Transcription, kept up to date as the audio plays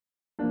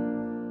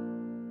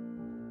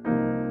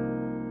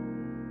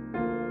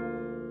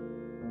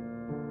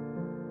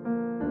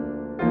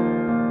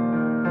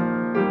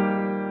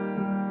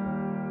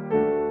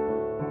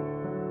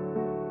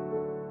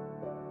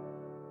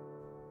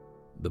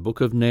book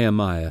of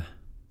Nehemiah.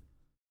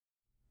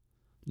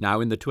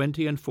 Now in the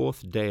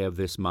 24th day of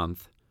this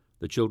month,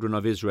 the children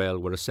of Israel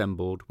were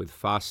assembled with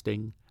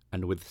fasting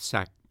and with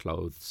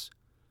sackcloths,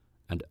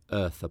 and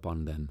earth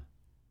upon them.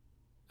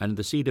 And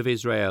the seed of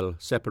Israel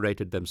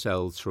separated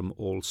themselves from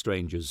all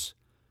strangers,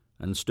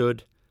 and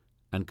stood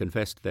and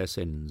confessed their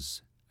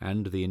sins,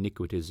 and the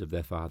iniquities of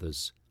their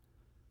fathers.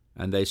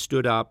 And they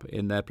stood up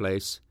in their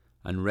place,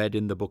 and read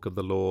in the book of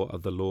the law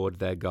of the Lord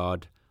their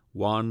God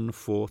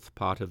 1/4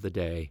 part of the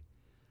day,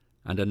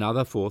 and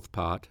another 4th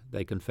part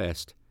they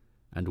confessed,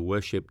 and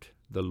worshipped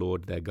the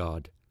Lord their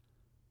God.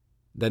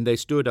 Then they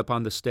stood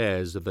upon the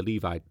stairs of the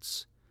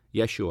Levites,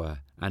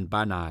 Yeshua, and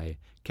Bani,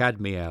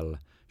 Kadmiel,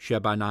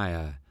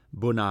 Shebaniah,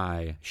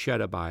 Bunai,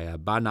 Sherebiah,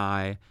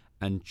 Bani,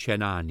 and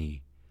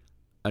Chenani,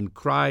 and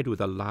cried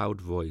with a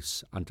loud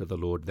voice unto the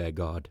Lord their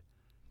God.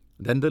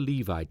 Then the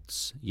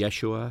Levites,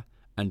 Yeshua,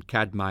 and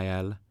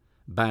Kadmiel,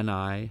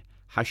 Bani,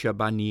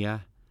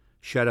 Hashabaniah,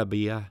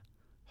 Sherebiah,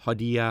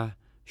 Hodiah,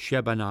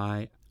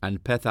 Shebani,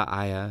 and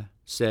Pethaiah,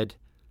 said,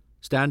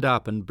 Stand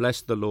up and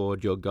bless the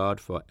Lord your God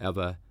for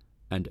ever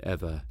and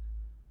ever,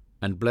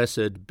 and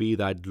blessed be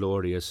thy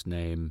glorious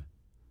name,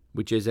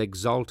 which is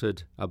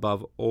exalted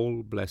above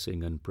all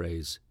blessing and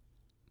praise.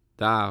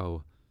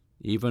 Thou,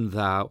 even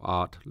thou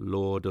art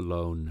Lord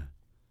alone.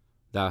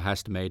 Thou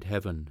hast made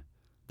heaven,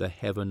 the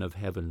heaven of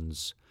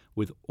heavens,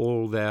 with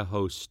all their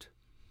host,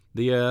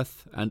 the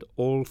earth and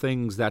all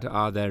things that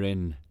are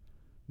therein,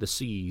 the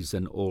seas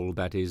and all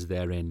that is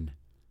therein,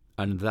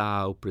 and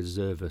thou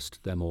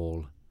preservest them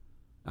all.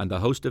 And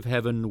the host of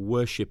heaven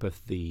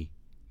worshippeth thee.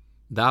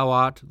 Thou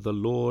art the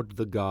Lord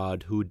the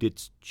God, who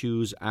didst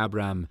choose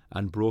Abram,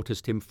 and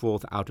broughtest him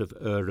forth out of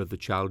Ur of the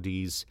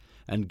Chaldees,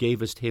 and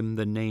gavest him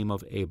the name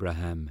of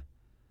Abraham,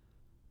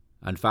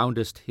 and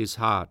foundest his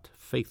heart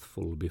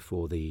faithful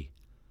before thee,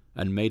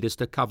 and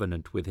madest a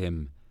covenant with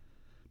him,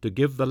 to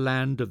give the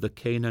land of the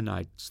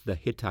Canaanites, the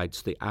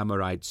Hittites, the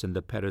Amorites, and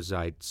the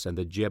Perizzites, and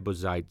the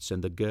Jebusites,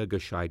 and the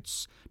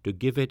Girgashites, to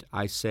give it,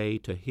 I say,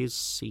 to his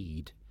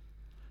seed,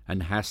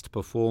 and hast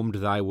performed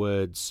thy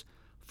words,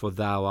 for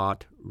thou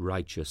art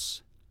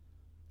righteous,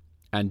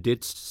 and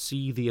didst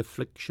see the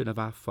affliction of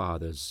our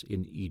fathers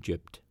in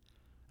Egypt,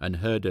 and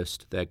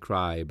heardest their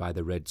cry by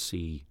the Red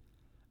Sea,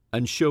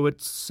 and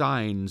showedst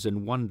signs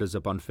and wonders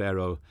upon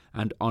Pharaoh,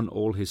 and on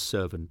all his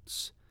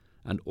servants,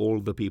 and all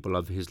the people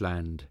of his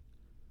land.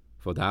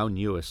 For thou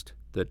knewest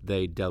that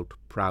they dealt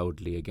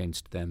proudly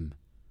against them.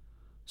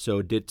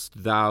 So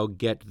didst thou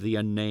get thee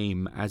a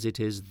name as it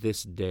is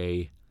this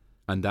day,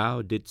 and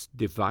thou didst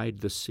divide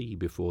the sea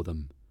before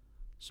them,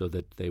 so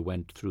that they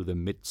went through the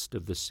midst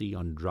of the sea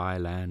on dry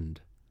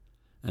land.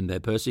 And their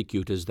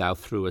persecutors thou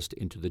threwest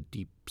into the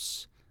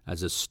deeps,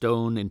 as a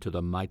stone into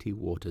the mighty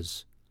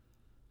waters.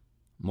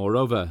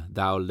 Moreover,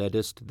 thou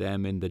leddest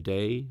them in the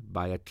day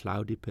by a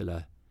cloudy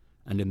pillar,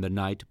 and in the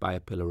night by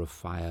a pillar of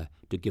fire,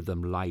 to give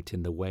them light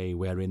in the way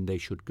wherein they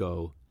should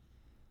go.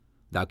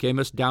 Thou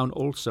camest down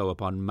also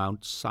upon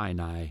Mount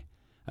Sinai,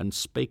 and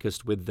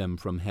spakest with them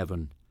from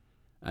heaven,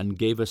 and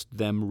gavest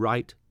them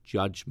right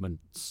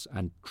judgments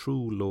and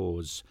true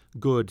laws,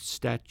 good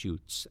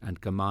statutes and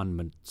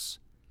commandments,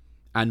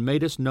 and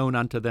madest known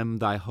unto them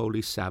thy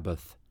holy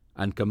Sabbath,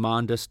 and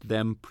commandest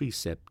them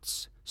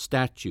precepts,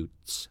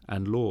 statutes,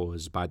 and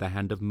laws by the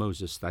hand of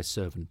Moses thy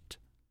servant,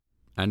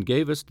 and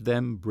gavest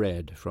them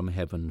bread from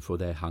heaven for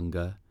their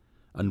hunger,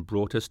 and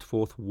broughtest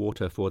forth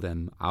water for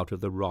them out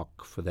of the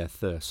rock for their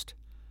thirst,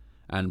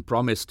 and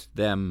promised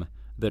them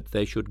that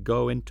they should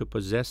go in to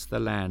possess the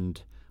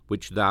land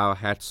which thou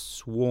hadst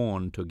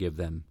sworn to give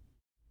them.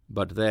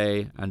 But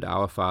they and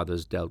our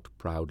fathers dealt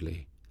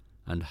proudly,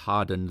 and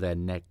hardened their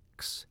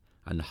necks,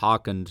 and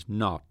hearkened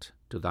not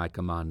to thy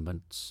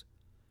commandments,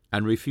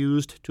 and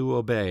refused to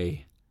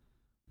obey,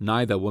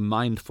 neither were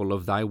mindful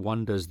of thy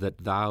wonders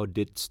that thou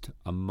didst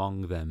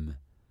among them,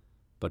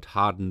 but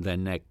hardened their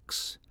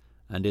necks,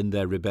 and in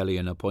their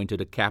rebellion appointed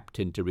a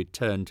captain to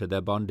return to their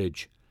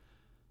bondage.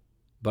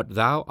 But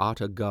thou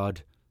art a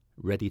God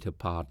ready to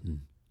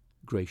pardon,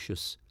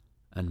 gracious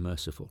and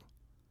merciful,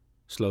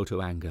 slow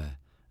to anger,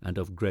 and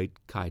of great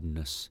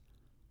kindness,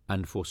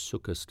 and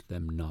forsookest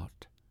them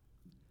not.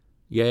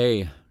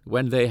 Yea,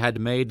 when they had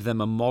made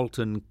them a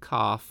molten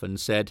calf, and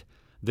said,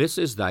 This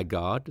is thy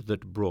God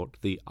that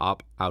brought thee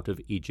up out of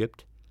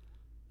Egypt,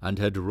 and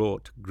had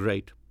wrought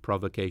great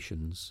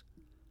provocations,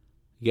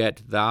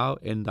 yet thou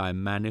in thy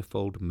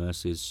manifold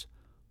mercies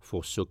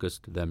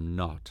forsookest them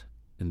not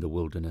in the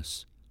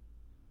wilderness.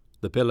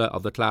 The pillar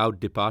of the cloud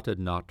departed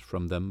not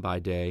from them by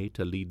day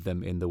to lead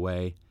them in the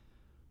way,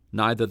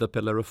 neither the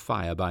pillar of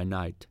fire by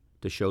night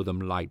to show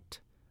them light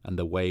and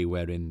the way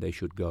wherein they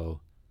should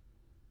go.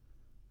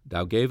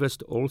 Thou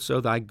gavest also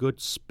thy good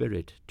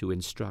Spirit to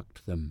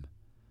instruct them,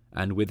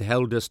 and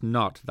withheldest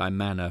not thy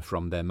manna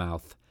from their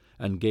mouth,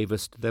 and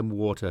gavest them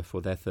water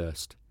for their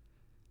thirst.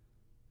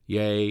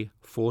 Yea,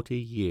 40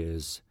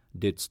 years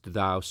didst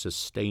thou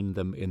sustain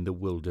them in the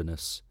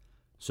wilderness,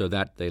 so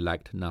that they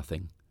lacked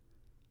nothing.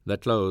 Their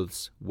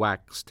clothes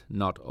waxed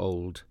not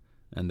old,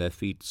 and their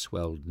feet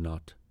swelled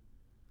not.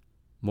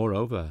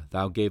 Moreover,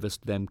 thou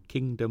gavest them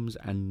kingdoms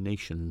and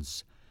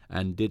nations,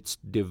 and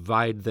didst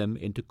divide them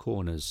into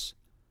corners.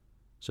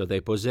 So they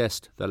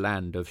possessed the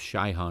land of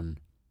Shihon,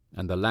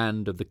 and the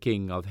land of the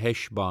king of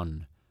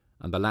Heshbon,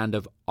 and the land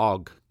of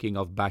Og king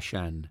of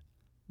Bashan.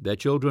 Their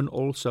children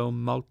also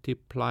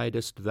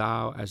multipliedst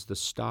thou as the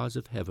stars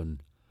of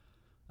heaven,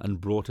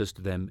 and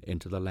broughtest them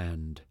into the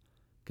land,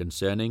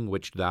 concerning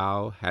which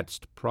thou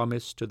hadst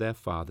promised to their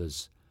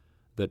fathers,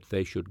 that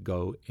they should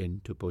go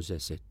in to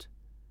possess it.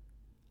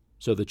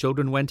 So the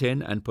children went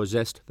in and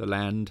possessed the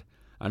land,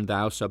 and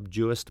thou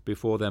subduest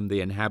before them the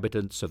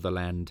inhabitants of the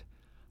land,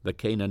 the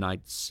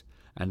Canaanites,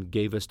 and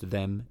gavest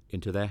them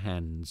into their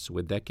hands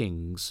with their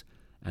kings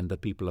and the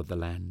people of the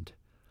land,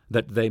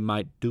 that they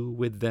might do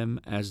with them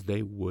as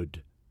they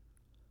would.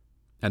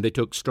 And they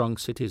took strong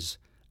cities,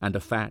 and a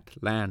fat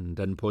land,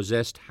 and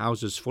possessed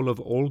houses full of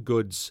all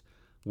goods,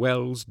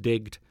 wells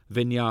digged,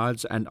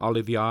 vineyards and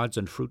oliveyards,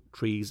 and fruit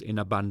trees in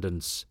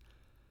abundance.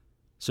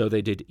 So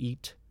they did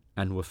eat,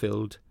 and were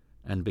filled,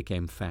 and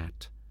became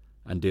fat,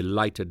 and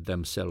delighted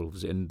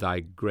themselves in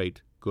thy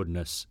great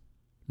goodness.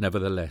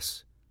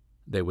 Nevertheless,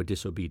 they were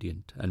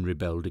disobedient, and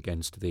rebelled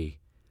against thee,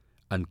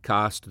 and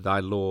cast thy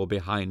law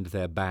behind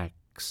their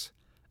backs,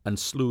 and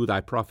slew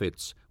thy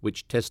prophets,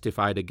 which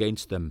testified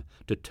against them,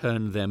 to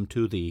turn them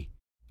to thee,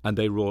 and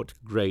they wrought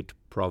great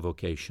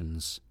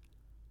provocations.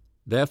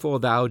 Therefore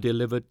thou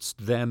deliveredst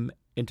them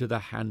into the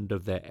hand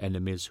of their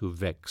enemies who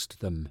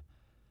vexed them.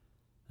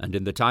 And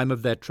in the time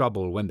of their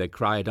trouble, when they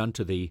cried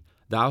unto thee,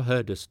 thou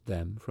heardest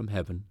them from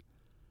heaven,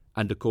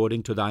 and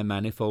according to thy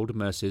manifold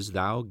mercies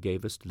thou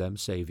gavest them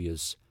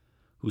saviours,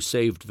 who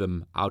saved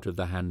them out of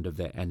the hand of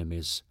their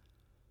enemies.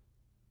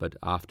 But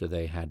after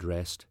they had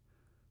rest,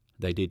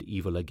 they did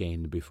evil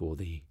again before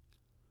thee.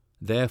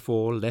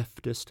 Therefore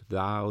leftest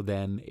thou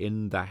them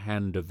in the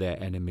hand of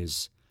their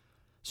enemies,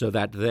 so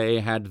that they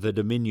had the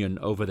dominion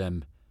over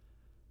them.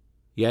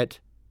 Yet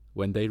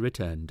when they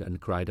returned and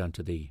cried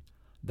unto thee,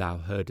 thou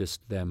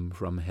heardest them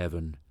from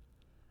heaven,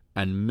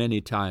 and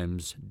many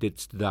times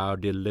didst thou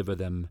deliver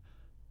them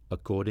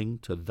according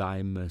to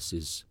thy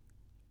mercies,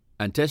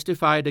 and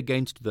testified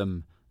against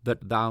them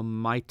that thou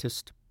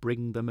mightest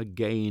bring them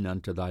again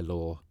unto thy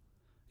law.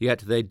 Yet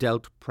they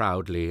dealt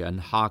proudly, and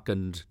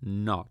hearkened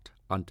not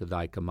unto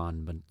thy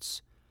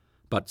commandments,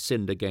 but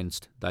sinned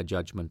against thy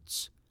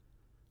judgments,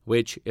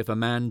 which if a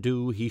man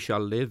do, he shall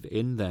live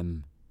in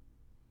them,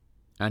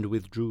 and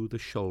withdrew the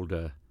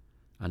shoulder,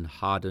 and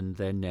hardened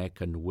their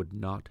neck, and would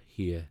not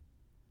hear.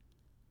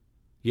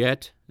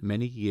 Yet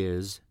many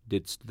years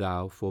didst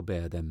thou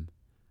forbear them,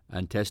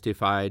 and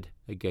testified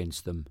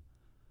against them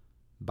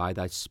by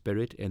thy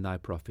Spirit in thy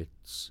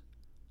prophets.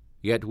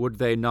 Yet would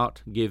they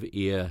not give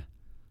ear.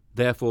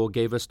 Therefore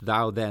gavest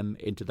thou them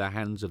into the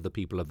hands of the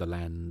people of the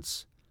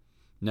lands.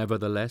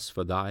 Nevertheless,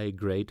 for thy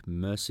great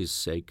mercy's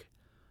sake,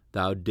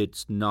 thou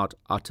didst not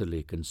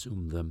utterly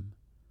consume them,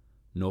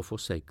 nor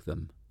forsake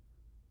them,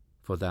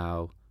 for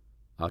thou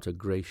art a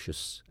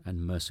gracious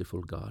and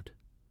merciful God.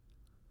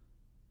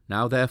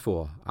 Now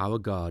therefore, our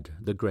God,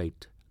 the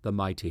great, the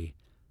mighty,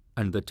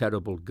 and the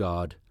terrible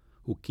God,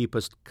 who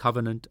keepest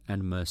covenant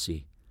and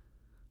mercy,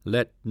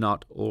 let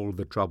not all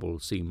the trouble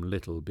seem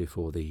little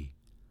before thee,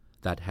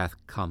 that hath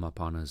come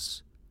upon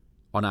us,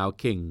 on our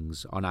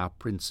kings, on our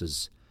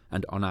princes,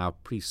 and on our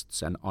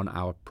priests, and on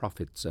our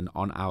prophets, and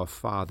on our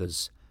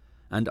fathers,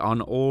 and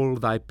on all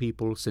thy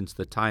people since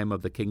the time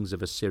of the kings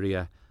of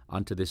Assyria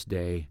unto this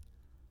day.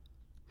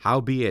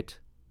 Howbeit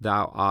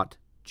thou art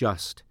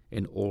just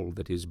in all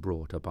that is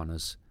brought upon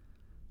us.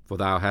 For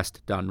thou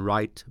hast done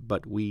right,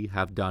 but we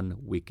have done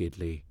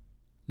wickedly.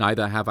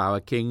 Neither have our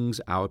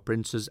kings, our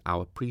princes,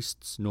 our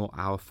priests, nor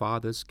our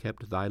fathers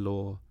kept thy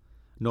law,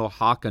 nor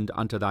hearkened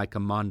unto thy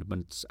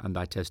commandments and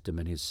thy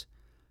testimonies,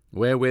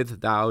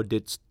 wherewith thou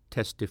didst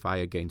testify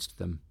against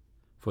them,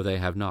 for they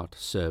have not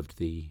served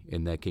thee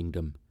in their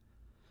kingdom.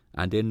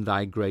 And in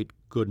thy great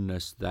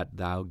goodness that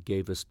thou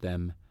gavest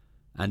them,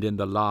 and in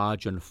the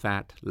large and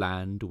fat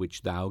land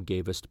which thou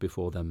gavest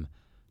before them,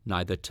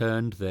 neither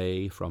turned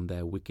they from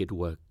their wicked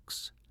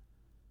works.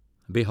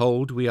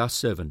 Behold, we are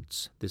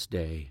servants this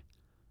day,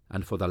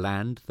 and for the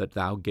land that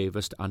thou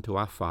gavest unto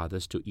our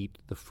fathers to eat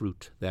the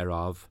fruit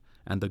thereof,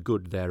 and the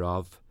good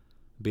thereof,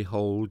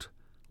 behold,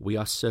 we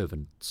are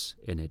servants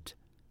in it.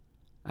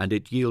 And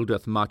it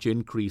yieldeth much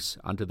increase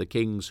unto the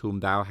kings whom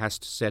thou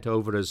hast set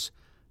over us,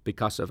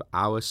 because of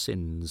our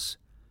sins.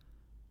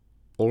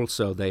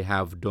 Also they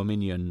have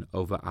dominion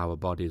over our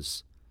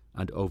bodies,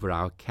 and over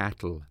our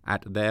cattle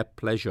at their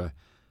pleasure,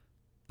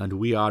 and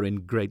we are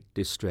in great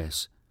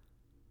distress.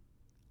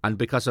 And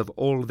because of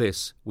all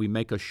this we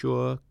make a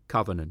sure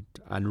covenant,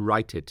 and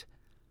write it,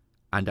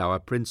 and our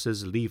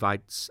princes,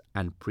 Levites,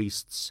 and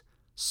priests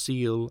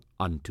seal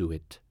unto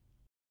it.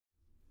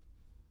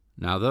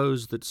 Now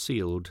those that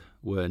sealed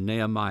were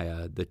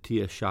Nehemiah the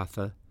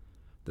Tirshatha,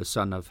 the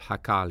son of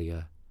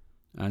Hakaliah,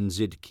 and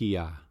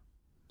Zidkiah,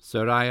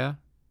 Seraiah,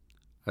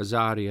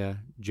 Azariah,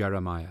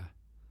 Jeremiah,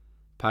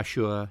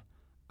 Pashur,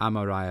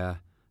 Amariah,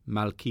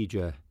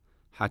 Malchijah,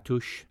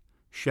 Hattush,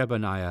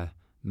 Shebaniah,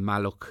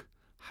 Malluch,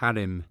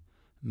 Harim,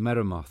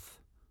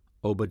 Meremoth,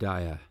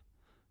 Obadiah,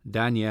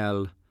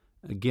 Daniel,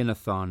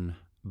 Ginnathon,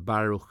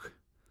 Baruch,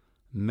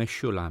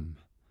 Meshulam,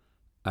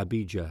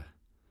 Abijah,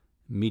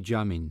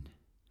 Mijamin,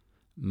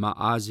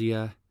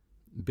 Maaziah,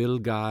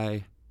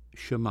 Bilgai,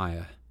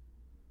 Shemaiah.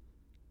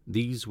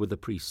 These were the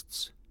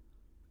priests.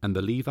 And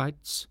the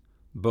Levites,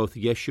 both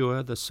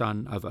Yeshua the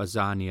son of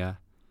Azaniah,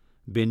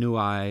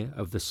 Binnui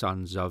of the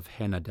sons of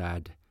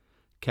Henadad,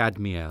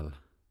 Kadmiel.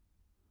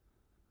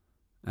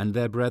 And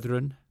their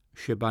brethren,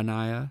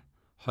 Shebaniah,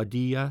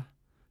 Hodiah,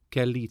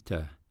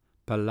 Kelita,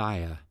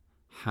 Pelaiah,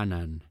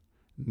 Hanan,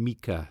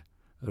 Micah,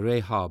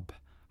 Rehob,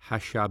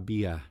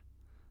 Hashabiah,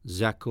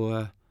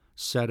 Zakur,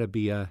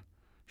 Serebiah,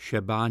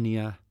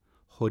 Shebaniah,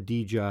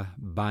 Hodijah,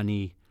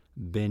 Bani,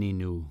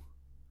 Beninu.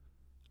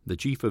 The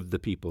chief of the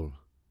people,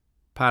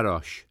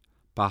 Parosh,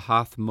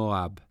 Pahath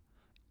Moab,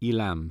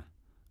 Elam,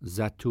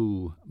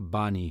 Zatu,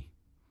 Bani,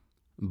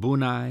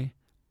 Bunai,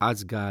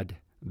 Azgad,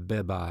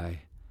 Bebai,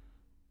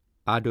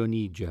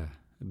 Adonijah,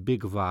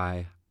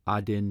 Bigvai,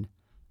 Adin,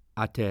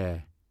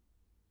 Ater,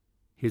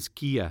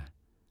 Hizkiah,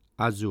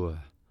 Azur,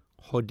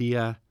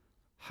 Hodiah,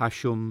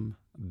 Hashum,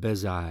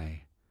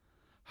 Bezai,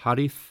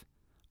 Harith,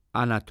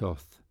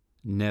 Anatoth,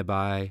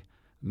 Nebai,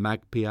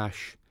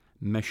 Magpiash,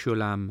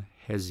 Meshulam,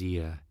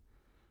 Heziah,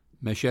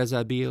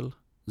 Meshezabil,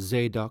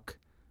 Zadok,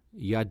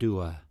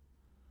 Yadua,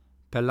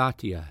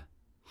 Pelatiah,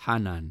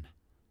 Hanan,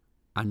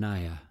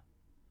 Anaiah,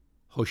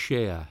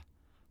 Hoshea,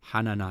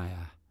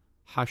 Hananiah,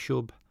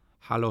 Hashub,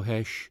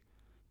 Halohesh,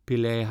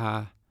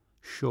 Pileha,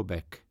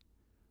 Shobek,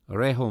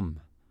 Rehum,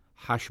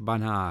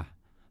 Hashbanah,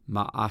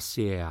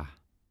 Maaseiah,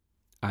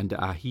 and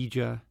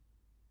Ahijah,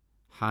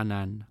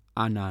 Hanan,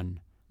 Anan,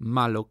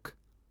 Maluk,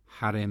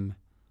 Harim,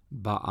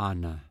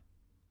 Baana.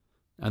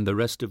 And the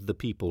rest of the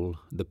people,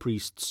 the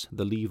priests,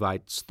 the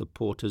Levites, the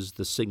porters,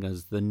 the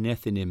singers, the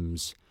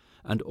Nethinims,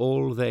 and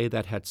all they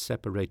that had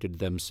separated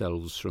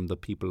themselves from the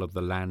people of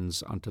the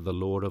lands unto the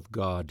law of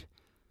God,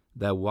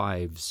 their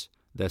wives,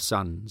 their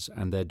sons,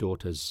 and their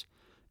daughters,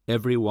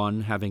 every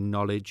one having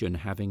knowledge and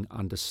having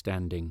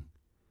understanding.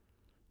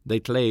 They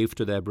clave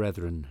to their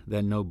brethren,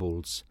 their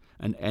nobles,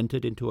 and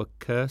entered into a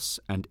curse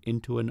and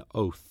into an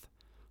oath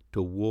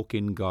to walk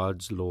in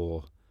God's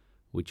law,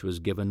 which was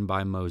given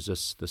by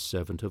Moses the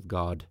servant of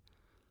God,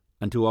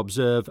 and to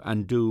observe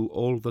and do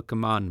all the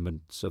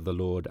commandments of the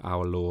Lord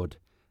our Lord,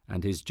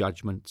 and his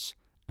judgments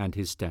and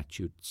his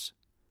statutes.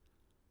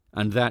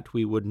 And that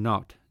we would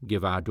not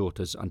give our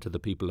daughters unto the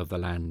people of the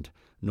land,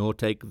 nor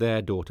take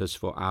their daughters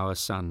for our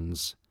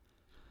sons.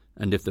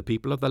 And if the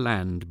people of the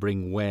land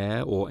bring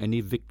ware or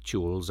any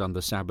victuals on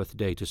the Sabbath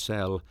day to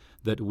sell,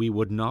 that we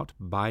would not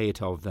buy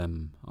it of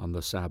them on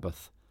the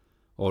Sabbath,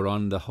 or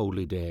on the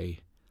holy day,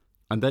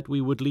 and that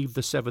we would leave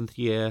the 7th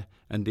year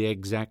and the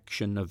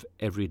exaction of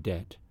every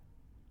debt.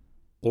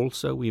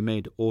 Also we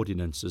made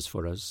ordinances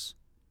for us,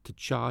 to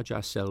charge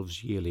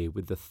ourselves yearly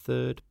with the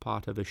 3rd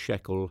part of a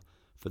shekel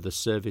for the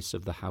service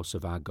of the house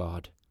of our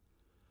God,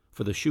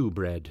 for the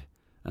shewbread,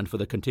 and for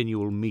the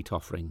continual meat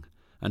offering,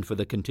 and for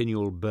the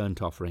continual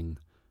burnt offering,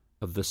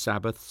 of the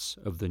Sabbaths,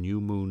 of the new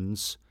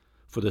moons,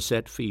 for the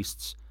set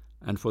feasts,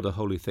 and for the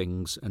holy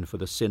things, and for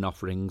the sin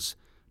offerings,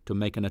 to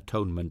make an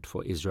atonement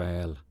for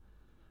Israel,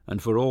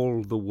 and for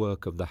all the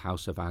work of the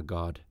house of our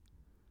God.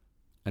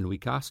 And we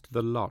cast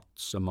the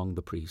lots among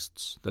the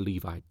priests, the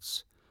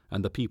Levites,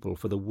 and the people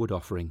for the wood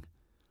offering,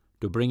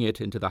 to bring it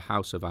into the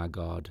house of our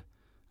God,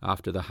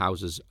 after the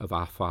houses of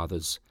our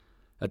fathers,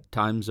 at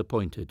times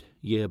appointed,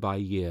 year by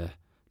year,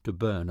 to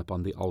burn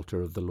upon the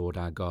altar of the Lord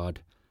our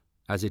God,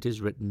 as it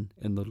is written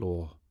in the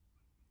law.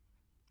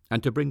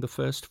 And to bring the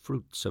first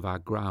fruits of our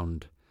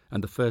ground,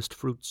 and the first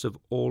fruits of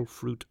all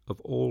fruit of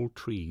all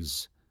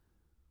trees,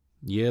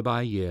 year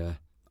by year,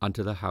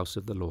 unto the house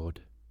of the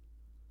Lord.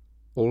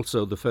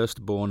 Also the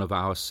firstborn of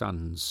our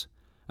sons,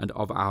 and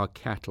of our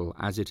cattle,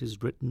 as it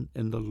is written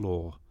in the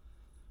law,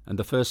 and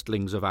the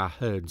firstlings of our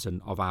herds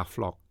and of our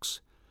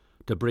flocks,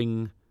 to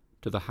bring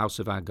to the house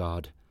of our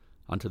God,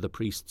 unto the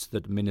priests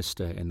that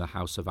minister in the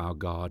house of our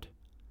God,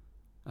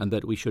 and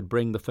that we should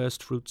bring the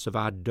firstfruits of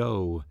our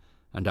dough,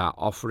 and our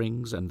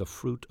offerings, and the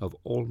fruit of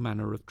all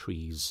manner of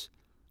trees,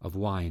 of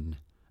wine,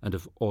 and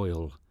of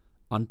oil,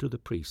 unto the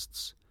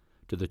priests,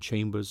 to the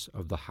chambers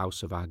of the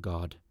house of our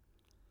God,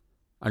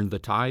 and the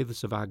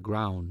tithes of our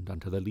ground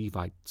unto the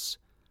Levites,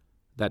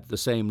 that the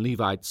same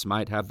Levites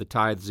might have the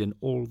tithes in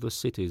all the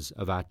cities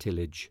of our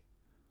tillage.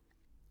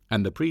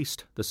 And the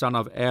priest, the son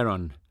of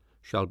Aaron,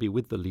 shall be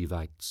with the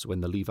Levites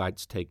when the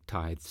Levites take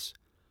tithes.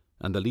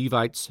 And the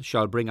Levites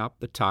shall bring up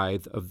the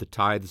tithe of the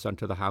tithes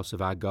unto the house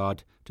of our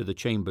God, to the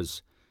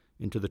chambers,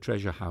 into the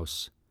treasure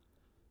house.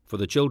 For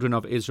the children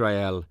of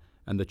Israel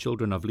and the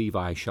children of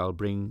Levi shall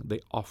bring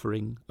the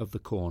offering of the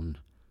corn,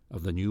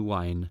 of the new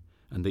wine,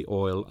 and the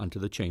oil unto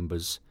the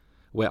chambers,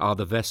 where are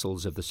the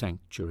vessels of the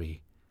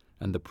sanctuary,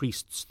 and the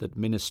priests that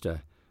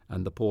minister,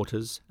 and the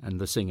porters, and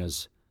the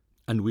singers,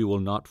 and we will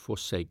not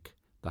forsake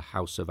the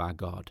house of our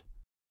God.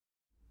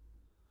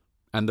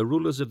 And the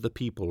rulers of the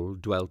people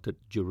dwelt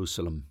at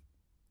Jerusalem.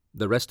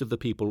 The rest of the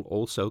people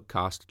also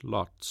cast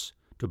lots,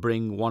 to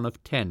bring 1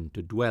 of 10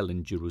 to dwell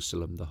in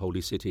Jerusalem, the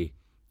holy city,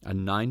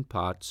 and 9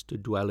 parts to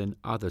dwell in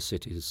other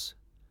cities.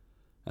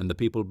 And the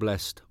people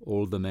blessed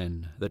all the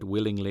men that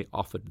willingly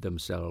offered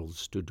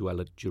themselves to dwell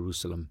at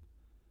Jerusalem.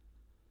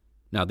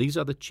 Now these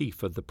are the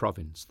chief of the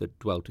province that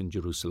dwelt in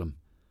Jerusalem.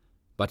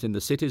 But in the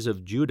cities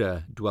of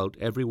Judah dwelt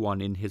every one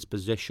in his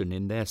possession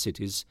in their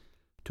cities,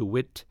 to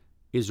wit,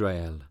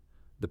 Israel,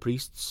 the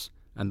priests,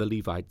 and the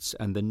Levites,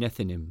 and the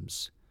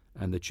Nethinims,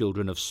 and the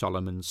children of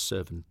Solomon's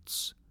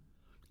servants.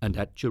 And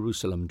at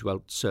Jerusalem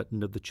dwelt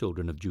certain of the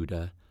children of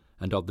Judah,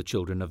 and of the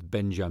children of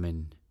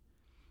Benjamin.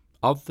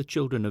 Of the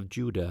children of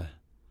Judah,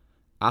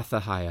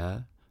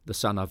 Athahiah, the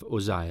son of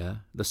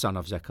Uzziah, the son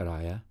of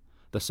Zechariah,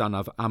 the son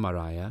of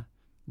Amariah,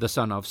 the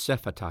son of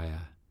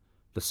Shephatiah,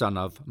 the son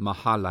of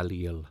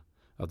Mahalaleel,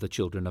 of the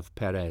children of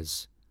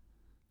Perez,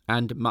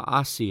 and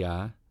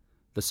Maaseiah,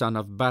 the son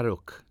of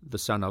Baruch, the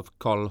son of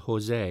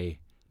Kol-Hoseh,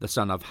 the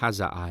son of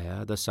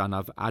Hazaiah, the son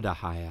of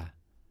Adahiah,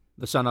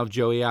 the son of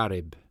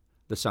Joiarib,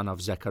 the son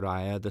of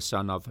Zechariah, the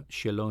son of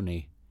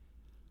Shiloni.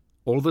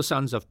 All the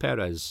sons of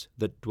Perez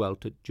that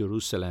dwelt at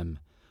Jerusalem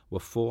were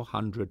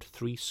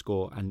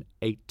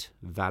 468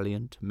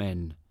 valiant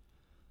men.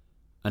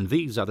 And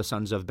these are the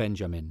sons of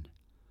Benjamin: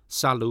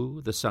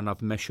 Sallu, the son of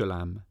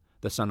Meshullam,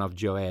 the son of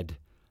Joed,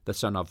 the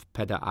son of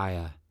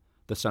Pedaiah,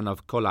 the son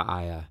of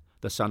Kolaiah,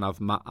 the son of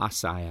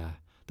Maaseiah,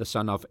 the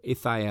son of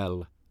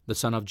Ithiel, the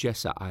son of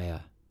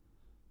Jesaiah.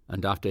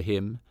 And after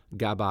him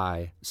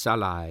Gabai,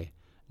 Salai,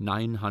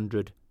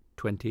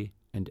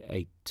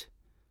 928.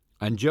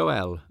 And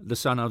Joel, the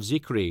son of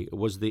Zichri,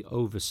 was the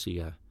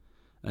overseer.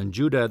 And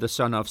Judah, the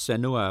son of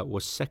Senua,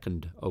 was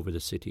second over the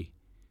city.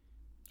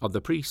 Of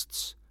the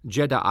priests,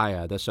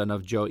 Jedaiah, the son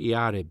of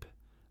Joiarib,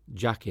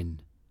 Jachin,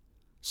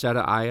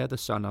 Seraiah, the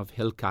son of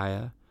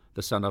Hilkiah,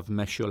 the son of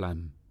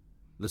Meshullam,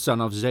 the son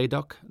of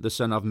Zadok, the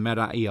son of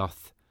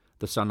Meraioth,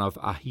 the son of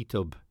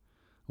Ahitub,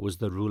 was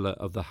the ruler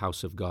of the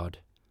house of God.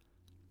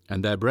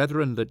 And their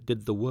brethren that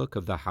did the work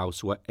of the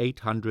house were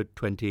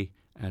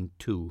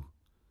 822.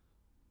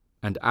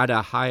 And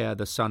Adahiah,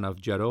 the son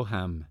of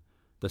Jeroham,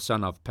 the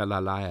son of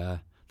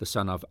Pelaliah, the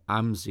son of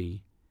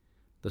Amzi,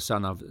 the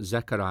son of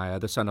Zechariah,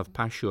 the son of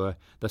Pashur,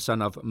 the son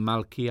of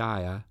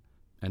Malchiah,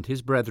 and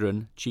his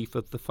brethren, chief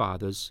of the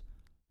fathers,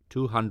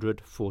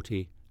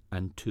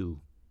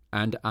 242.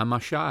 And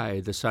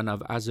Amashai, the son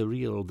of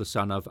Azareel, the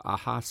son of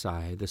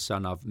Ahasai, the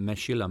son of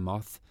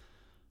Meshillamoth,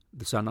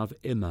 the son of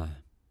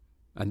Immer,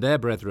 and their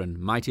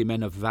brethren, mighty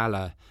men of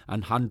valour,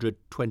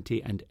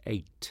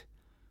 128.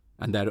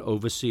 And their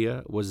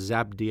overseer was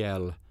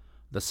Zabdiel,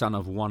 the son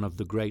of one of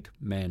the great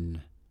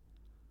men.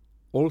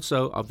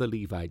 Also of the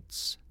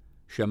Levites,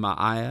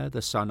 Shemaiah,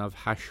 the son of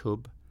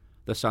Hashub,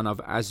 the son of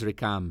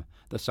Azrikam,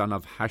 the son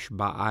of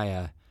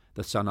Hashbaiah,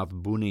 the son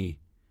of Buni,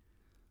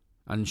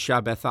 and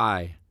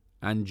Shabbethai,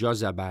 and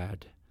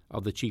Jozabad,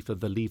 of the chief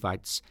of the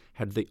Levites,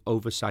 had the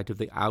oversight of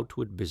the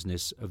outward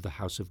business of the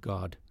house of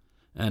God.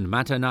 And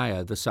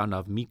Mattaniah, the son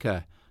of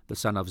Micah, the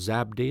son of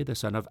Zabdi, the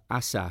son of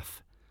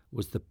Asaph,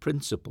 was the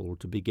principal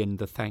to begin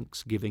the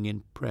thanksgiving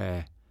in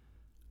prayer.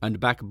 And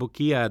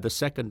Bakbukiah, the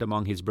second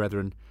among his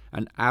brethren,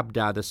 and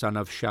Abda, the son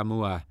of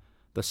Shammua,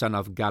 the son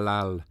of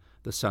Galal,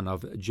 the son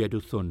of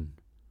Jeduthun.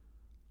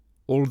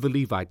 All the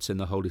Levites in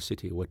the holy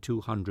city were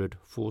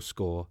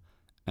 284.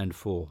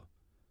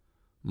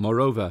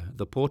 Moreover,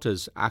 the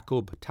porters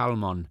Akub,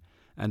 Talmon,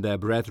 and their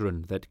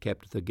brethren that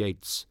kept the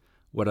gates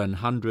were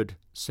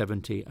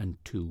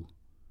 172.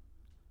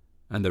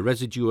 And the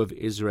residue of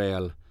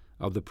Israel,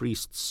 of the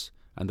priests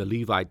and the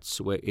Levites,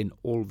 were in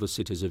all the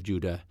cities of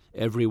Judah,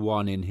 every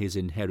one in his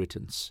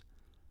inheritance.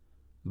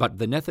 But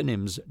the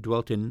Nethinims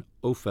dwelt in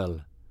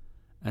Ophel,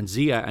 and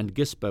Zia and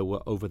Gispa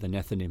were over the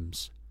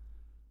Nethinims.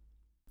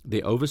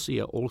 The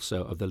overseer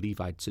also of the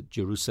Levites at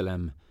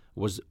Jerusalem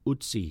was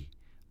Utzi,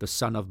 the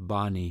son of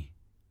Bani,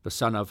 the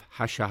son of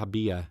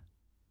Hashabiah,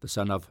 the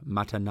son of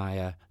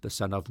Mattaniah, the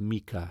son of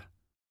Micah.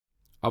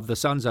 Of the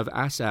sons of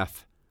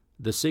Asaph,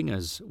 the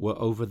singers were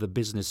over the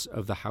business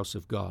of the house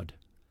of God.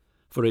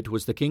 For it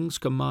was the king's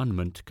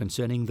commandment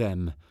concerning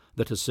them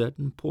that a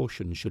certain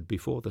portion should be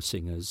for the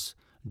singers,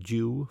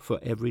 due for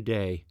every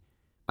day.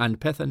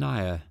 And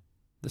Pethaniah,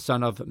 the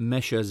son of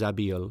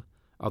Meshezabeel,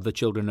 of the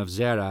children of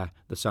Zerah,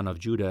 the son of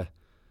Judah,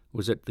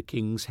 was at the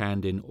king's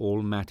hand in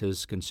all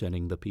matters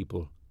concerning the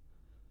people.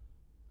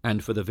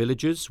 And for the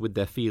villages with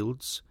their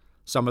fields,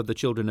 some of the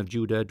children of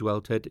Judah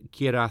dwelt at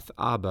Kirath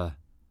Arba,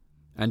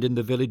 and in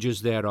the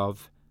villages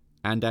thereof,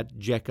 and at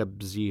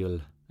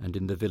Jekabzeel, and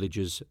in the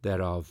villages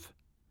thereof,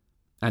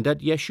 and at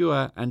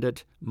Yeshua, and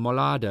at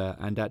Molada,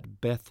 and at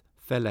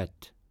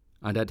Beth-Phelet,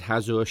 and at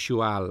Hazor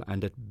Shual,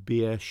 and at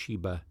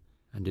Beersheba,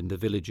 and in the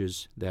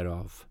villages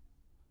thereof,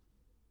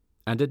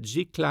 and at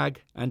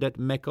Ziklag, and at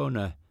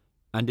Mechonah,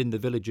 and in the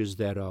villages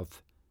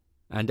thereof,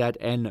 and at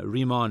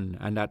En-Rimmon,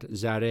 and at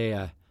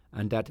Zareah,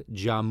 and at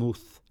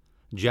Jarmuth,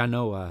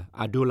 Janoah,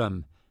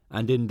 Adullam,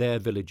 and in their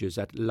villages,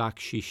 at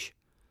Lachish,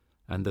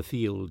 and the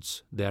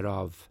fields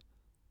thereof,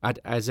 at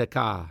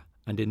Azekah,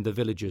 and in the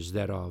villages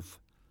thereof.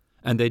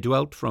 And they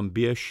dwelt from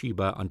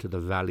Beersheba unto the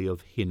valley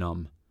of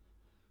Hinnom.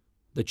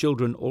 The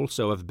children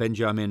also of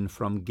Benjamin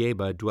from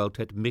Geba dwelt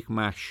at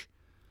Michmash,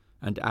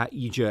 and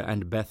Ahijah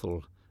and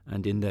Bethel,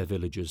 and in their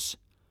villages,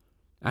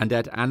 and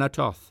at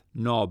Anatoth,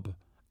 Nob,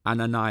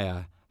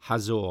 Ananiah,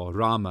 Hazor,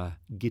 Ramah,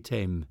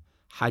 Gittim,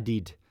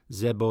 Hadid,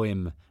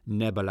 Zeboim,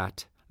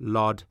 Nebalat,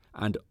 Lod,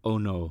 and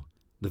Ono,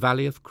 the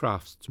valley of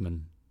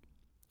craftsmen.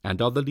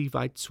 And of the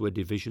Levites were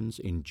divisions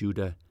in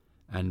Judah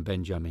and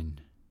Benjamin.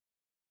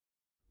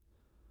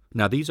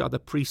 Now these are the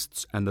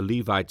priests and the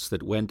Levites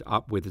that went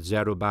up with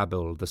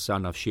Zerubbabel the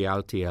son of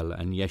Shealtiel,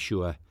 and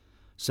Yeshua,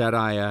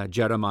 Seraiah,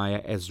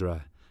 Jeremiah,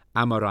 Ezra,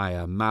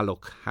 Amariah,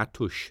 Malluch,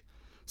 Hattush,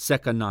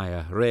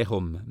 Sekaniah,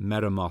 Rehum,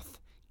 Meremoth,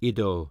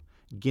 Iddo,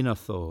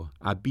 Ginnathor,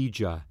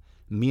 Abijah,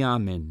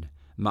 Miamin,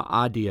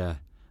 Maadiah,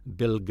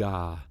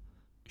 Bilgah,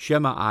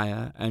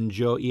 Shemaiah, and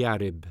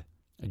Joiarib,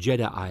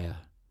 Jedaiah.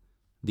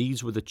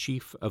 These were the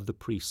chief of the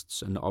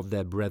priests and of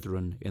their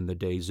brethren in the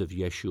days of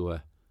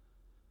Yeshua.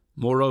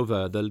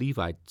 Moreover, the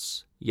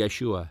Levites,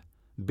 Yeshua,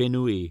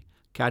 Benui,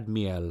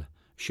 Kadmiel,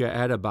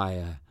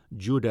 Sherebiah,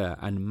 Judah,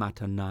 and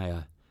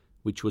Mattaniah,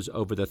 which was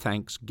over the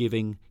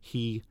thanksgiving,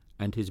 he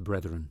and his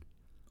brethren.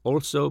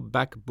 Also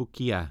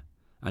Bakbukiah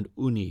and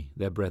Uni,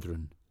 their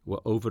brethren,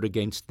 were over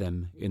against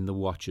them in the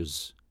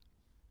watches.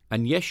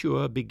 And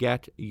Yeshua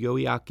begat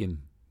Joiakim.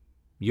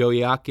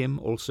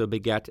 Joiakim also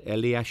begat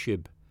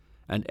Eliashib,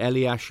 and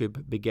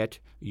Eliashib begat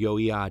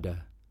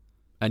Joiada.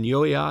 And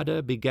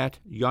Joiada begat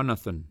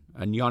Jonathan,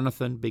 and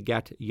Jonathan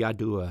begat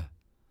Yaddua.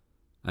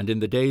 And in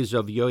the days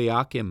of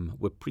Joiakim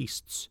were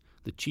priests,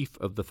 the chief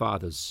of the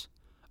fathers,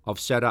 of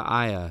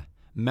Seraiah,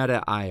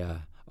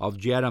 Meraiah, of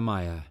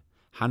Jeremiah,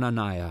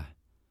 Hananiah,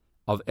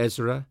 of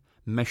Ezra,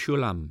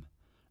 Meshullam,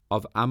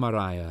 of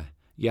Amariah,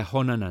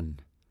 Yehonanan,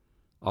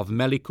 of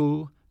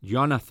Meliku,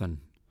 Jonathan,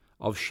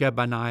 of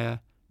Shebaniah,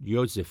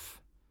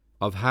 Joseph,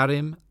 of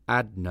Harim,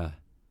 Adna,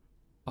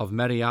 of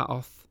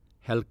Meriaoth,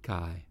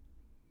 Helkai,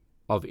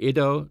 of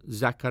Iddo,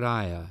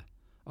 Zechariah,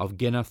 of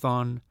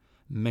Ginnathon,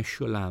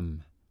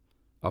 Meshullam,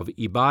 of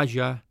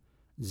Ibajah,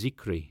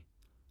 Zikri,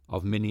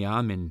 of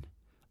Miniamin,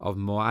 of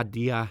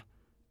Moadiah,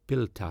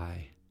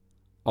 Piltai,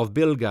 of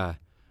Bilgah,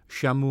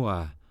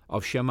 Shammua,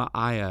 of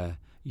Shemaiah,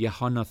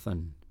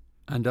 Jehonathan,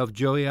 and of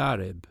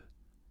Joiarib,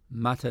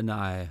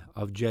 Mattanai,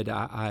 of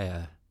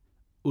Jedaiah,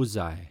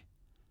 Uzai,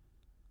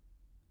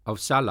 of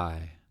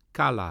Salai,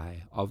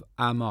 Kalai, of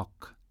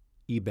Amok,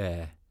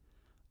 Eber,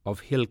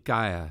 of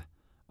Hilkiah,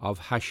 of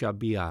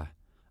Hashabiah,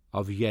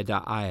 of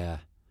Jedaiah,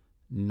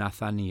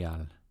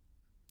 Nathaniel.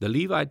 The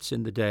Levites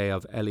in the day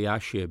of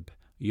Eliashib,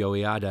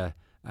 Joiada,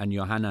 and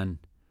Johanan,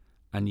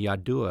 and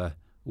Yaddua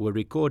were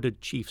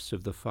recorded chiefs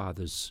of the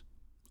fathers.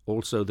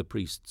 Also the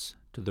priests,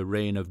 to the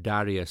reign of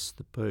Darius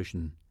the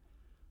Persian.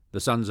 The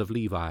sons of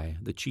Levi,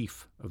 the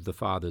chief of the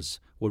fathers,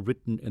 were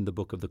written in the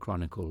book of the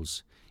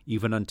Chronicles,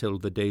 even until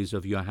the days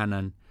of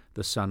Johanan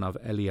the son of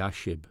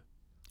Eliashib.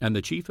 And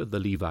the chief of the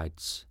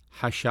Levites,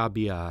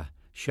 Hashabiah,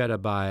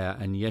 Sherebiah,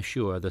 and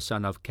Yeshua the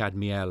son of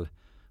Kadmiel,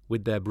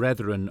 with their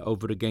brethren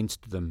over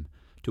against them,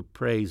 to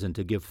praise and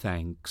to give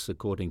thanks,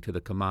 according to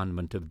the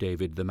commandment of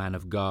David the man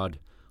of God,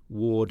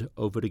 ward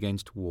over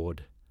against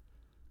ward.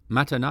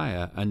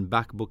 Mattaniah and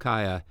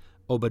Bakbukiah,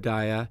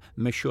 Obadiah,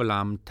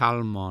 Meshullam,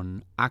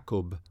 Talmon,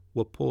 Akub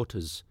were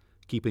porters,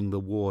 keeping the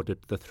ward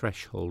at the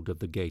threshold of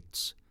the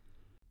gates.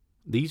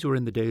 These were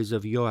in the days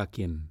of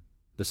Joachim,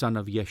 the son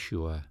of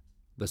Yeshua,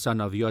 the son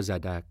of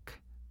Jozadak,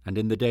 and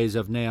in the days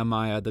of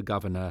Nehemiah the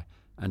governor,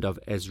 and of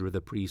Ezra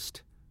the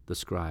priest, the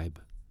scribe.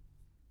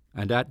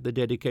 And at the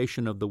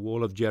dedication of the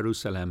wall of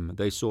Jerusalem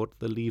they sought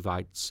the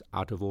Levites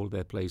out of all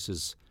their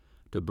places,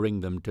 to bring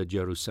them to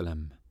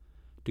Jerusalem,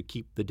 to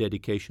keep the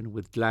dedication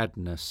with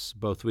gladness,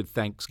 both with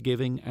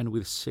thanksgiving and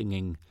with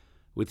singing,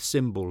 with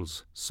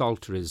cymbals,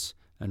 psalteries,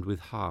 and with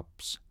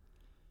harps.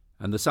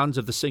 And the sons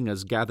of the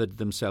singers gathered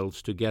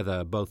themselves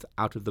together, both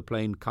out of the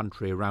plain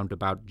country round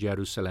about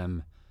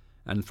Jerusalem,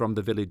 and from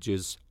the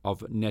villages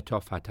of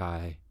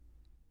Netophathi,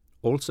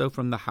 also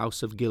from the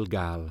house of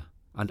Gilgal,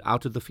 and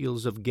out of the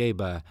fields of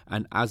Geba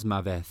and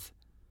Asmaveth,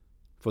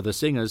 for the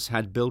singers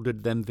had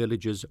builded them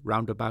villages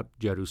round about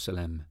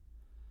Jerusalem.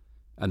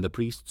 And the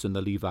priests and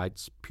the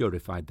Levites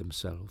purified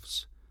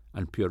themselves,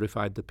 and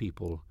purified the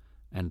people,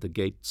 and the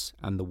gates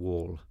and the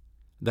wall.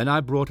 Then I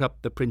brought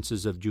up the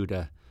princes of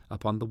Judah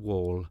upon the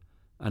wall,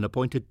 and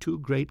appointed 2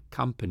 great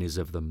companies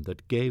of them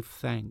that gave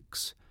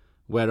thanks,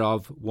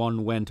 whereof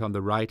one went on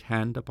the right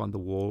hand upon the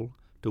wall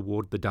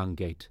toward the dung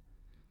gate.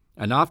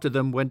 And after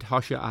them went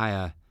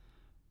Hoshaiah,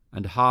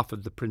 and half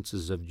of the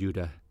princes of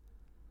Judah,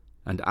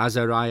 and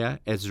Azariah,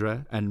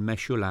 Ezra, and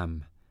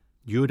Meshullam,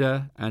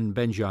 Judah and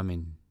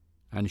Benjamin,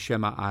 and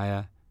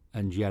Shemaiah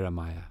and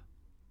Jeremiah,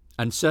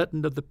 and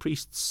certain of the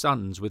priests'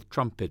 sons with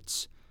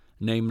trumpets,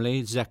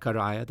 namely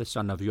Zechariah the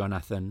son of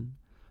Jonathan,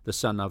 the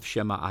son of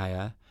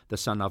Shemaiah, the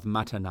son of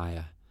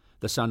Mattaniah,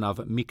 the son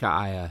of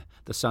Micaiah,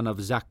 the son of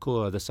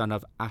Zaccur, the son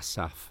of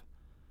Asaph,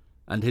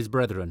 and his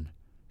brethren,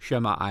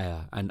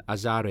 Shemaiah and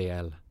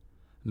Azariel,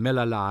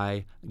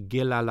 Melalai,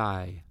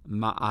 Gilalai,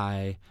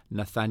 Maai,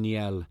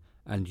 Nathaniel,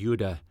 and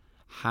Judah,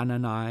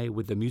 Hanani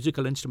with the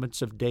musical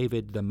instruments of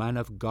David the man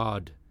of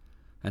God,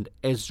 and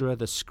Ezra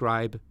the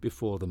scribe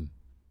before them.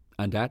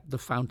 And at the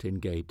fountain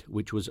gate,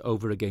 which was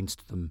over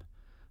against them,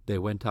 they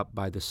went up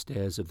by the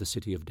stairs of the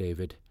city of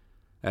David,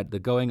 at the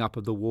going up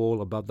of the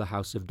wall above the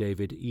house of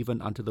David,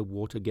 even unto the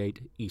water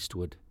gate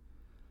eastward.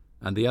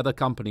 And the other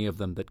company of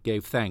them that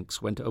gave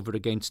thanks went over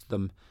against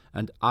them,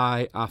 and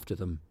I after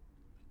them.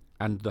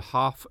 And the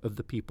half of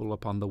the people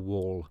upon the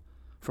wall,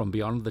 from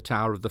beyond the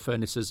tower of the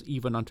furnaces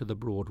even unto the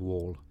broad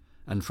wall,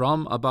 and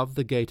from above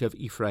the gate of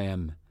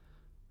Ephraim,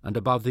 and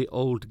above the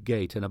old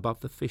gate, and above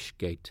the fish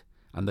gate,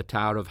 and the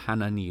tower of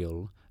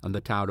Hananiel, and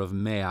the tower of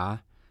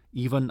Meah,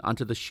 even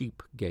unto the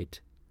sheep gate.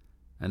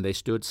 And they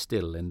stood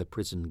still in the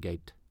prison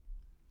gate.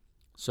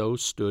 So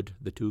stood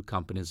the two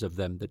companies of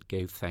them that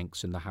gave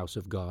thanks in the house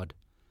of God.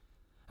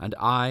 And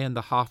I and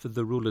the half of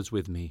the rulers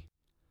with me,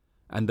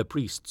 and the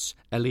priests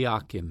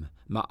Eliakim,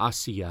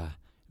 Maaseiah,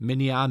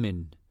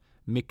 Miniamin,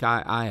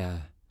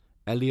 Micaiah,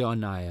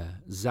 Elionaiah,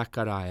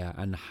 Zechariah,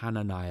 and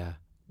Hananiah,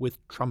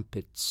 with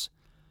trumpets,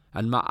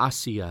 and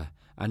Maaseiah,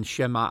 and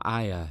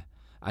Shemaiah,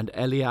 and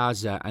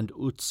Eleazar, and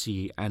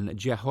Utzi, and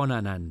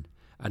Jehonanan,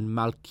 and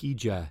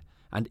Malchijah,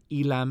 and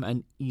Elam,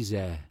 and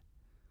Ezer.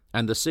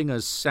 And the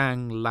singers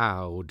sang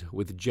loud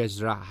with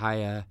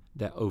Jezrahiah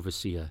their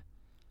overseer.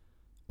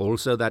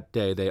 Also that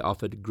day they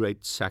offered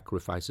great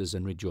sacrifices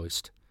and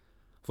rejoiced,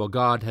 for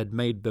God had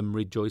made them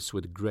rejoice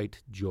with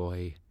great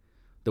joy.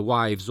 The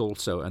wives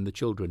also and the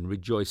children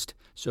rejoiced,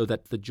 so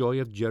that the joy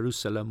of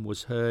Jerusalem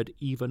was heard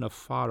even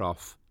afar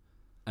off.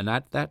 And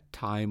at that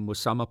time were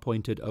some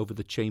appointed over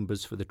the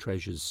chambers for the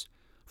treasures,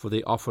 for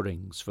the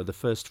offerings, for the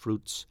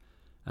firstfruits,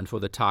 and for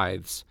the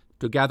tithes,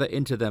 to gather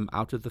into them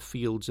out of the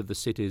fields of the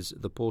cities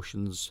the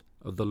portions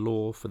of the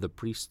law for the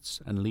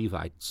priests and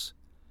Levites.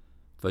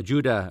 For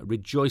Judah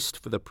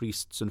rejoiced for the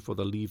priests and for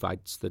the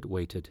Levites that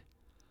waited.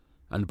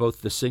 And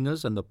both the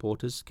singers and the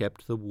porters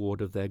kept the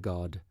ward of their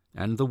God,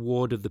 and the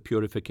ward of the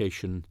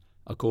purification,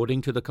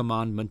 according to the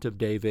commandment of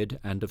David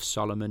and of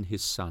Solomon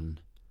his son.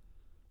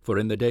 For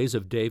in the days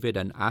of David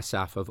and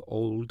Asaph of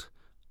old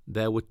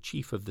there were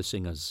chief of the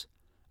singers,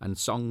 and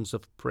songs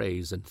of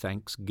praise and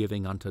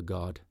thanksgiving unto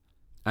God.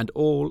 And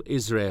all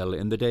Israel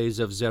in the days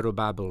of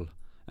Zerubbabel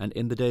and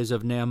in the days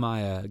of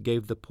Nehemiah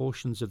gave the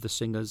portions of the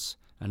singers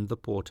and the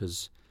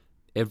porters,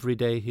 every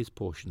day his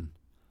portion.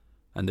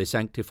 And they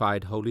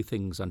sanctified holy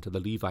things unto the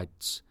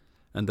Levites,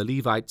 and the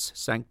Levites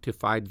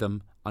sanctified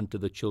them unto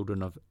the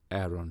children of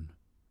Aaron.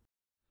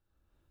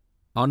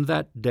 On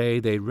that day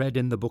they read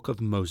in the book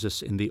of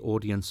Moses in the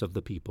audience of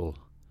the people,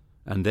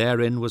 and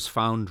therein was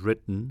found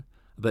written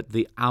that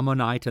the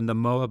Ammonite and the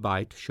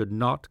Moabite should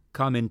not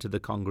come into the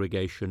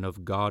congregation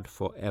of God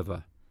for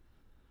ever,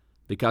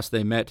 because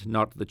they met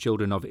not the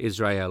children of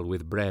Israel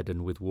with bread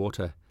and with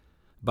water,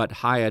 but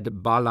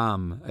hired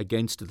Balaam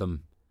against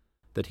them,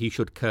 that he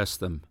should curse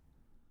them.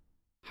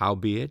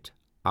 Howbeit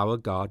our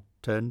God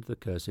turned the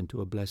curse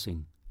into a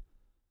blessing.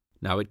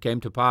 Now it came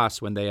to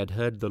pass, when they had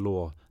heard the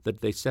law,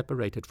 that they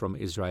separated from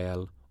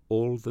Israel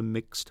all the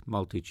mixed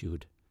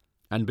multitude.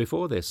 And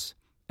before this,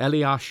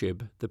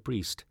 Eliashib the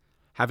priest,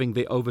 having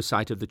the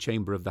oversight of the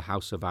chamber of the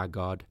house of our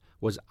God,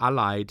 was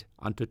allied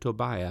unto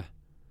Tobiah.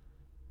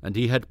 And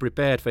he had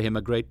prepared for him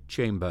a great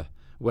chamber,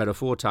 where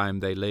aforetime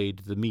they laid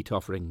the meat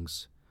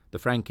offerings, the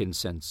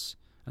frankincense,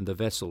 and the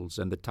vessels,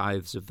 and the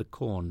tithes of the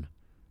corn,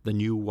 the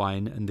new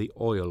wine, and the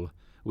oil,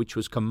 which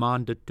was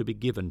commanded to be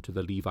given to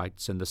the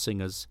Levites and the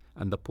singers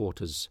and the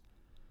porters,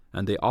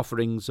 and the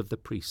offerings of the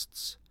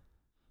priests.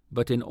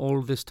 But in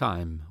all this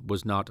time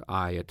was not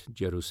I at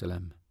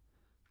Jerusalem.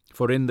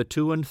 For in the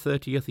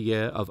 32nd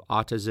year of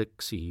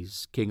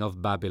Artaxerxes, king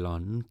of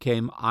Babylon,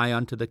 came I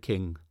unto the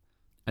king,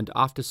 and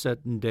after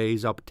certain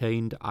days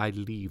obtained I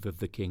leave of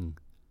the king.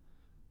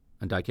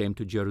 And I came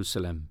to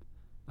Jerusalem,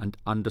 and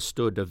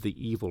understood of the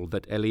evil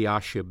that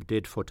Eliashib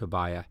did for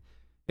Tobiah,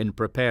 in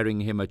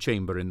preparing him a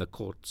chamber in the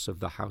courts of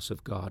the house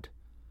of God.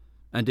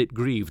 And it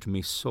grieved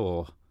me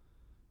sore.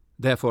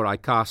 Therefore I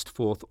cast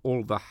forth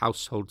all the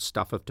household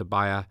stuff of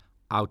Tobiah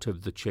out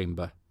of the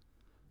chamber.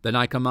 Then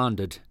I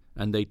commanded,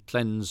 and they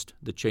cleansed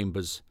the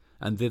chambers,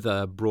 and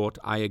thither brought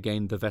I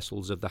again the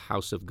vessels of the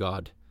house of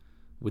God,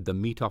 with the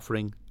meat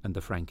offering and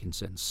the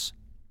frankincense.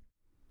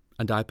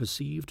 And I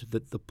perceived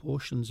that the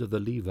portions of the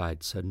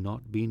Levites had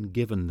not been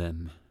given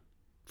them.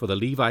 For the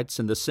Levites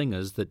and the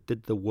singers that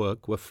did the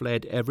work were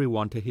fled every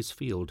one to his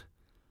field.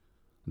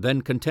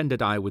 Then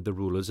contended I with the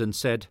rulers, and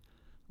said,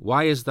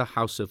 Why is the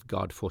house of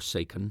God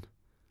forsaken?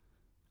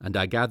 And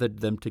I gathered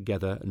them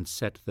together, and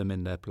set them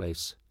in their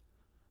place.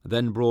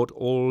 Then brought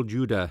all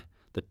Judah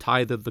the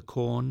tithe of the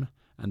corn,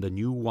 and the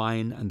new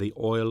wine, and the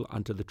oil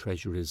unto the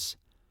treasuries.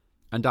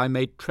 And I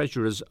made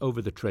treasurers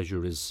over the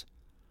treasuries,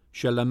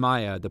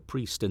 Shelemiah the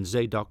priest, and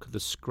Zadok the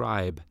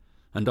scribe,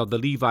 and of the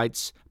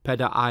Levites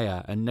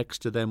Pedaiah, and next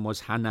to them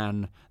was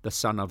Hanan the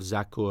son of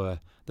Zakkur,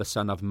 the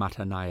son of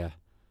Mattaniah.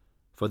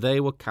 For they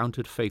were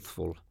counted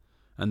faithful,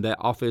 and their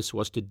office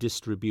was to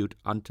distribute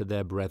unto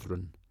their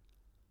brethren.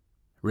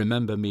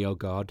 Remember me, O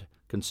God,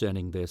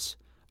 concerning this,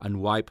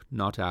 and wipe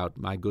not out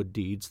my good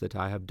deeds that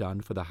I have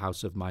done for the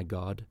house of my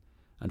God,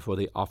 and for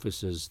the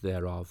officers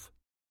thereof.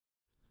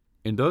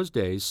 In those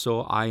days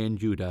saw I in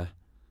Judah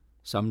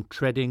some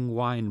treading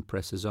wine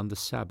presses on the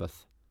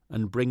Sabbath,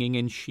 and bringing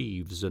in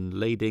sheaves, and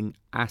lading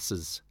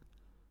asses,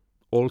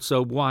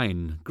 also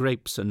wine,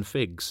 grapes, and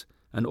figs,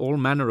 and all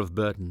manner of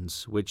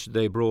burdens, which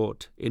they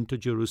brought into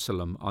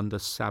Jerusalem on the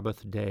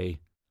Sabbath day.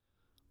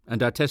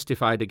 And I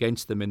testified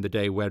against them in the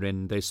day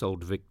wherein they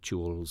sold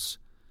victuals.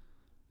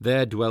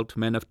 There dwelt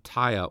men of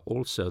Tyre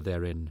also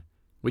therein,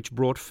 which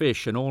brought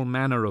fish and all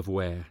manner of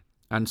ware,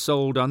 and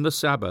sold on the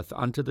Sabbath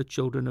unto the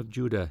children of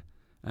Judah,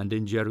 and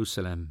in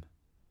Jerusalem.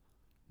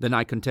 Then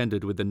I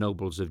contended with the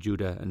nobles of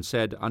Judah, and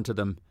said unto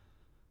them,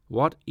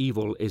 What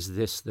evil is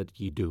this that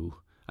ye do,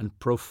 and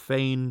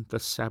profane the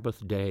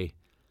Sabbath day?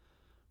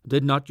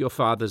 Did not your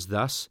fathers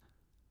thus?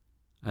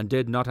 And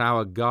did not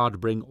our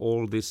God bring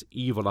all this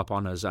evil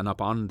upon us, and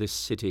upon this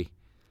city?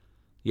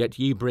 Yet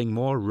ye bring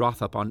more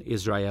wrath upon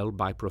Israel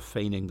by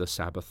profaning the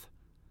Sabbath.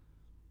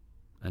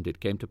 And it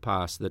came to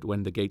pass that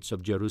when the gates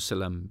of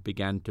Jerusalem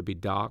began to be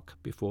dark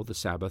before the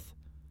Sabbath,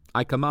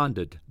 I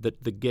commanded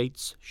that the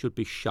gates should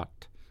be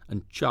shut,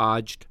 and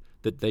charged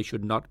that they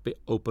should not be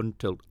opened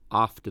till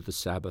after the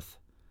Sabbath.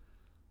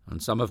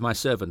 And some of my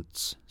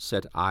servants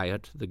set I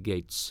at the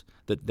gates,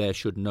 that there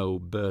should no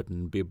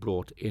burden be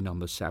brought in on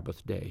the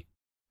Sabbath day.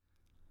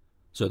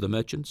 So the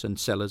merchants and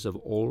sellers of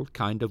all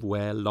kind of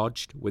ware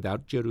lodged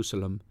without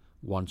Jerusalem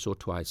once or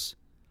twice.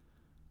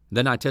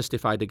 Then I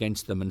testified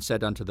against them, and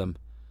said unto them,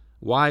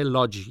 Why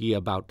lodge ye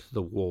about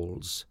the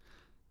walls?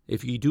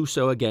 If ye do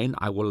so again,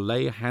 I will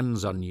lay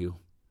hands on you.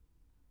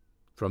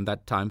 From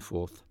that time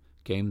forth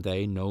came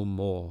they no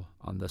more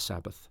on the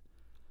Sabbath.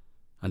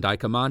 And I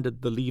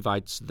commanded the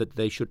Levites that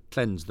they should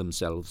cleanse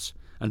themselves,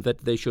 and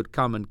that they should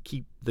come and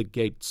keep the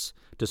gates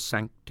to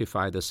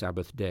sanctify the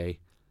Sabbath day.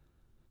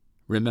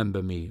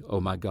 Remember me, O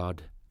my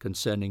God,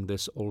 concerning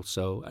this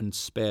also, and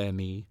spare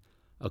me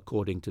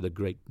according to the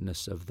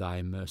greatness of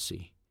thy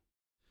mercy.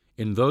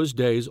 In those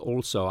days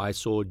also I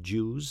saw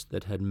Jews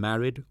that had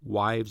married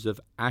wives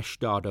of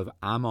Ashdod of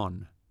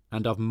Ammon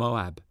and of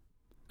Moab,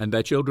 and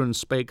their children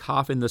spake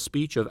half in the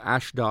speech of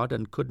Ashdod,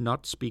 and could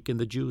not speak in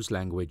the Jews'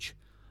 language,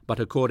 but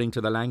according to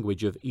the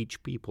language of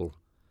each people.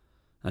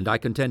 And I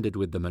contended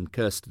with them, and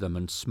cursed them,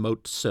 and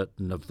smote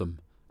certain of them,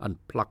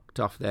 and plucked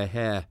off their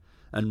hair,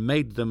 and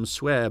made them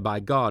swear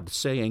by God,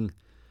 saying,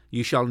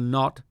 Ye shall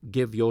not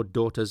give your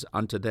daughters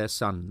unto their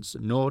sons,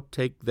 nor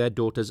take their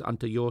daughters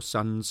unto your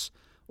sons,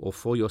 or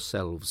for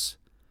yourselves.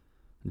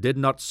 Did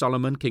not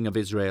Solomon king of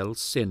Israel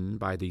sin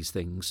by these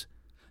things?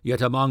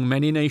 Yet among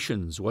many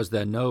nations was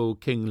there no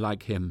king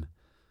like him,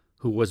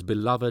 who was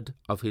beloved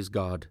of his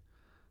God,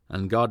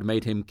 and God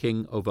made him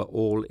king over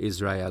all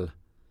Israel.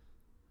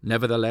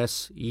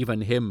 Nevertheless,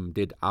 even him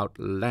did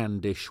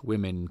outlandish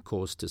women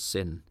cause to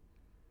sin.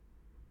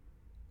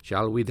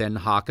 Shall we then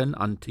hearken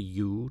unto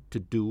you to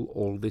do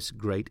all this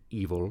great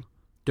evil,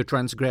 to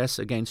transgress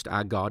against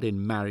our God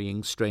in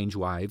marrying strange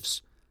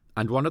wives?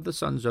 And one of the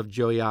sons of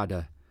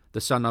Joiada, the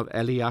son of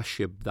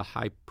Eliashib the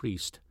high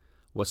priest,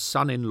 was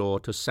son-in-law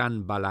to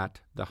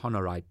Sanballat the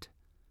Honorite.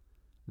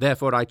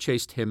 Therefore I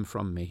chased him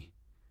from me.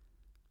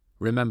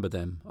 Remember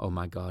them, O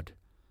my God,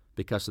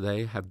 because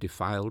they have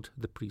defiled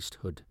the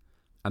priesthood,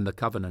 and the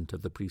covenant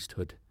of the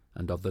priesthood,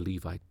 and of the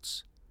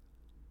Levites.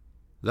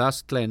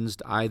 Thus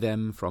cleansed I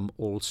them from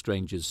all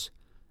strangers,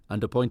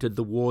 and appointed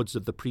the wards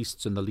of the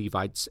priests and the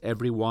Levites,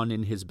 every one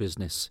in his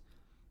business,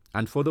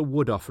 and for the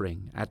wood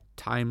offering at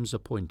times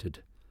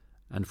appointed,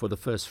 and for the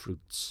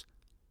firstfruits.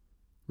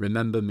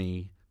 Remember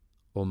me,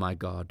 O my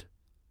God,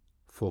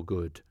 for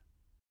good.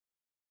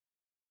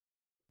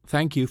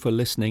 Thank you for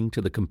listening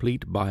to The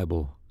Complete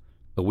Bible,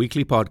 a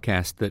weekly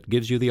podcast that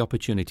gives you the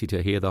opportunity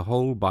to hear the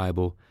whole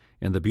Bible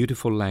in the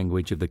beautiful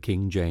language of the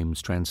King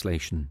James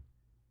translation.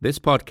 This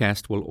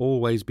podcast will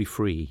always be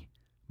free,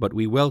 but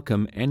we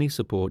welcome any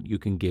support you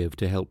can give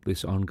to help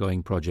this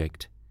ongoing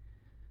project.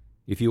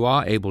 If you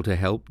are able to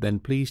help, then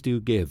please do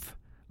give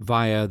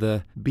via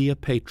the Be a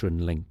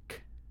Patron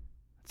link.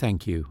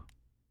 Thank you.